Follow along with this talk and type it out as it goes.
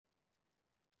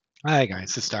Hi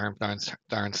guys, this is Darren's Tech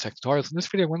Tutorials. In this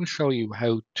video, I want to show you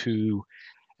how to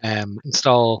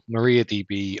install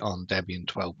MariaDB on Debian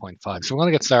 12.5. So we're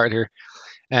going to get started here.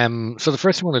 So the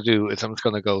first thing I want to do is I'm just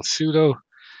going to go sudo.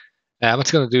 I'm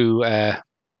just going to do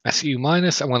su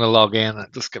minus. I want to log in.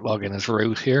 Just log in as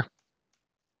root here,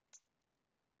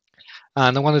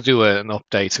 and I want to do an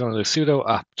update. So I'm going to do sudo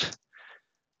apt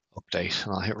update,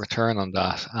 and I'll hit return on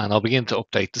that, and I'll begin to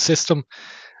update the system.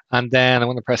 And then I'm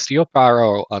going to press the up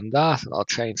arrow on that, and I'll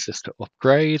change this to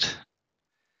upgrade. And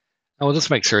we'll just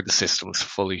make sure the system is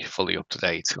fully up to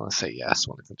date. So I'm going to say yes.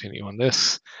 I want to continue on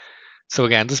this. So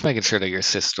again, just making sure that your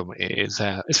system is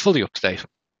fully up to date.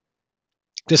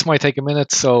 This might take a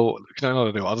minute, so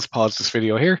I'll just pause this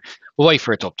video here. We'll wait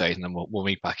for it to update, and then we'll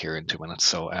meet back here in 2 minutes.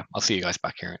 So I'll see you guys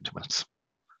back here in 2 minutes.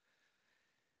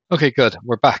 Okay, good.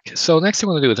 We're back. So next thing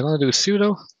I'm going to do is I'm going to do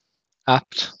sudo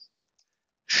apt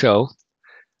show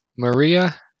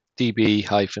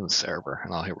mariadb-server,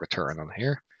 and I'll hit return on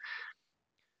here.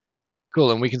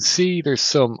 Cool, and we can see there's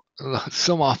some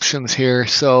options here.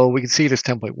 So we can see there's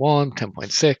 10.1,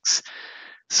 10.6.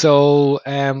 So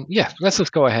yeah, let's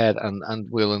just go ahead and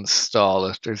we'll install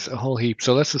it. There's a whole heap.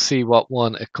 So let's just see what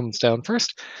one it comes down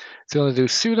first. So I'm going to do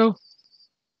sudo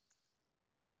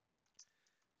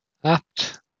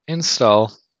apt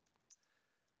install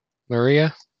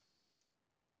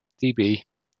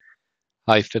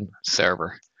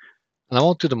mariadb-server. And I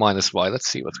won't do the -y. Let's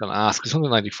see what's going to ask. It's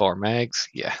 194 megs.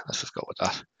 Yeah, let's just go with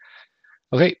that.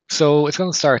 Okay, so it's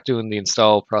going to start doing the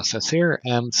install process here.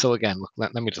 So again, look,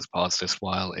 let me just pause this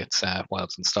while it's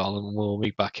installing, and we'll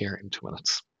meet back here in 2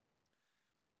 minutes.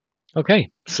 Okay,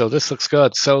 so this looks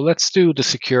good. So let's do the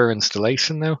secure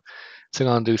installation now. So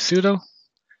I'm going to do sudo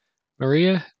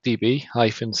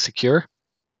mariadb-secure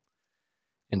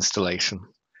installation,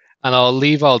 and I'll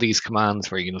leave all these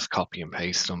commands where you can just copy and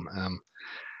paste them.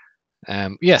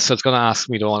 Yeah, so it's going to ask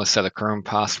me, do I want to set a current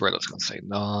password? I was going to say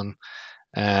none.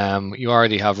 You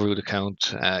already have root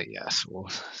account. Yes, we'll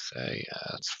say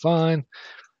it's fine.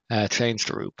 Change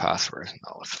the root password.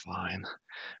 No, it's fine.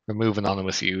 Remove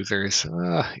anonymous users.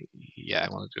 Yeah, I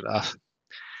want to do that.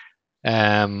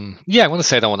 Yeah, I want to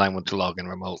say that when I want to log in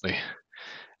remotely.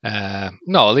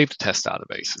 No, I'll leave the test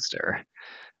databases there.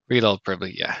 Reload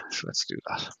privilege. Yeah, so let's do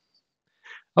that.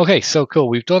 Okay, so cool.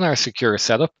 We've done our secure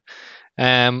setup.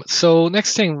 So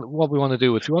next thing, what we want to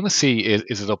do is we want to see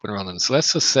is it up and running. So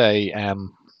let's just say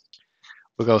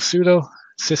we'll go sudo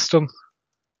systemctl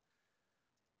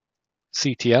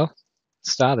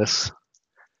status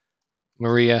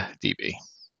mariadb.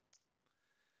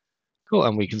 Cool,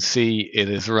 and we can see it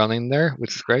is running there,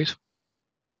 which is great.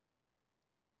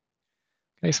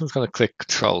 Okay, so I'm just going to click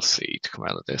Control-C to come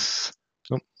out of this.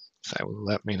 Oh, so it will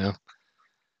let me know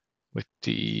with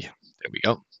the, there we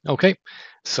go. Okay,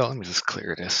 so let me just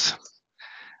clear this.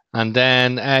 And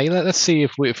then let's see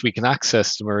if we can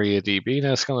access the MariaDB.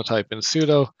 Now it's going to type in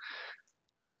sudo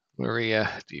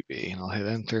mariadb, and I'll hit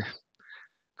enter.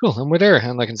 Cool, and we're there,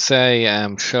 and I can say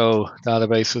show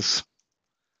databases.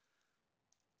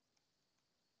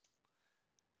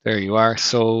 There you are.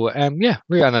 So yeah,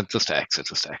 we're gonna just exit.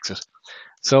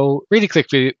 So really quick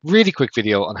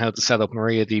video on how to set up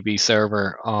MariaDB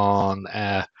server on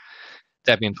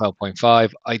Debian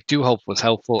 12.5. I do hope it was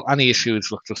helpful. Any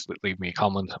issues, look, just leave me a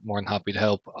comment. I'm more than happy to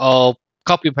help. I'll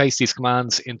copy and paste these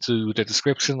commands into the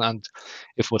description, and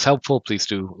if it was helpful, please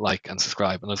do like and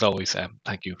subscribe. And as always,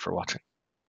 thank you for watching.